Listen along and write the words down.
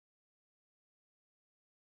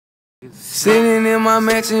Sitting in my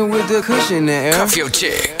mansion with the cushion in the air. Cuff your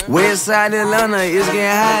chick. West side Atlanta, it's getting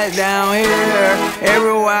hot down here.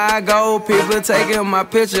 Everywhere I go, people taking my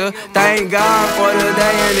picture. Thank God for the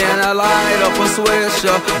day, and then I light up a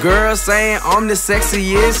switcher. Girl saying I'm the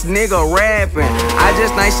sexiest nigga rapping. I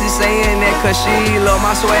just think she saying that cause she love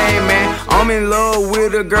my swag, man. I'm in love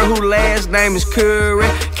with a girl who last name is Curry.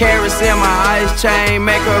 Carrots in my ice chain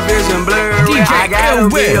make her vision blurry. I gotta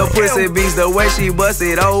be a pussy beast the way she bust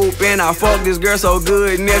it open. I fuck this girl so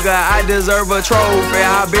good, nigga, I deserve a trophy.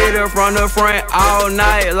 I beat her from the front all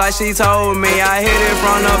night like she told me. I hit it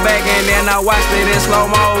from the back and then I watched it in slow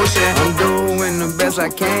motion. I'm doing the best I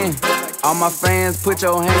can. All my fans, put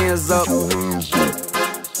your hands up and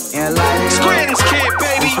light it up. Kid,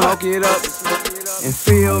 baby. Smoke it up and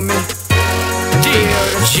feel me.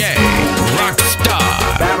 DJ Docta.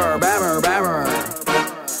 Bammer, bammer, bammer.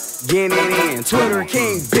 Get it in. Twitter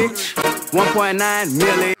King, bitch. 1.9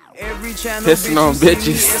 million. Every channel pissing on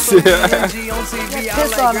bitches. Piss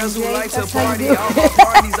on them, Jake. That's how you do it.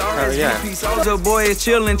 Oh, yeah. Soulja Boy is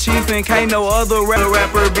chillin', chief, and can't no other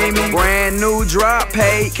rapper be me. Brand new drop,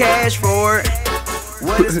 paid cash for it.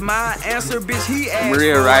 What is my answer, bitch? He asked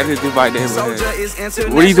Maria for right into my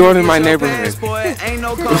neighborhood. What are you doing in my neighborhood? Ain't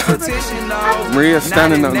no competition, dog. Maria's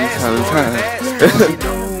stunning on these all the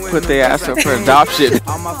time. Put their ass up for adoption.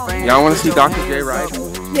 Y'all want to see Dr. J ride?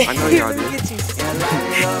 I know y'all do.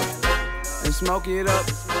 And smoke it up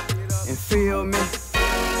and feel me. And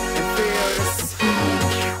feel this.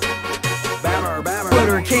 Bammer, bammer.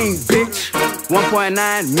 Twitter King, bitch.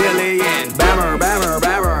 1.9 million. Bammer, bammer,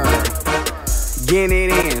 bammer. Get it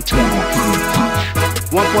in.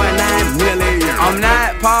 1.9 million. I'm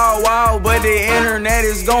not Paul Wall, but the internet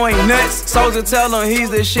is going nuts. Soulja tell him he's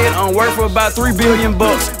the shit. I'm worth for about 3 billion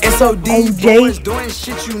bucks. And so deep boys doing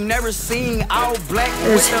shit you never seen. All black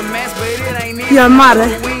with the mask, but it ain't even. Your mother.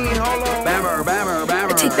 Bammer, bammer,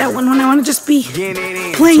 bammer. I take that one when I want to just be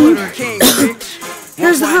plain.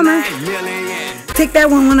 Here's the Hummer. Take that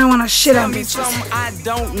one when I want to shit on bitches. I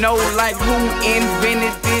don't know, like who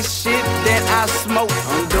invented this shit that I smoke.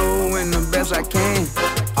 I'm doing the best I can.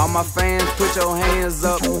 All my fans, put your hands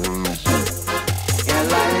up and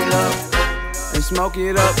light it up and smoke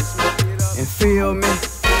it up and feel me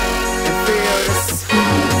and feel this.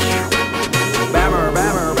 Bammer,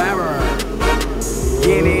 bammer, bammer.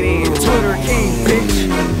 Get it in. Twitter King, bitch.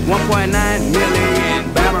 1.9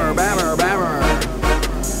 million. Bammer, bammer, bammer.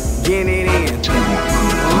 Get it in.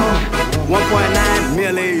 1.9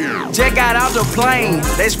 million. Just got out the plane,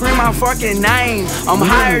 they scream my fucking name. I'm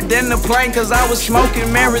higher than the plane cause I was smoking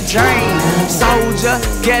Mary Jane. Soulja,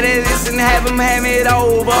 get it, listen, have him hand it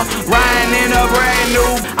over. Riding in a brand new,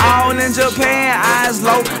 all in Japan, eyes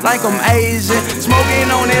low like I'm Asian. Smoking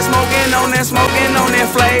on that, smoking on that, smoking on that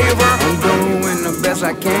flavor. I'm doing the best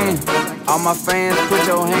I can. All my fans, put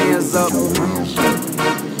your hands up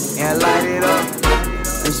and light it up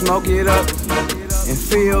and smoke it up and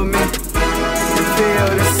feel me. Feel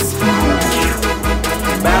this.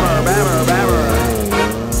 Bammer, bammer,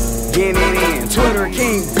 bammer. Get it in. Twitter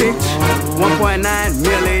King, bitch. 1.9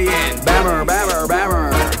 million. Bammer, bammer,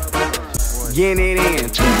 bammer. Get it in.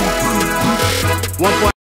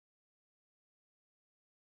 1.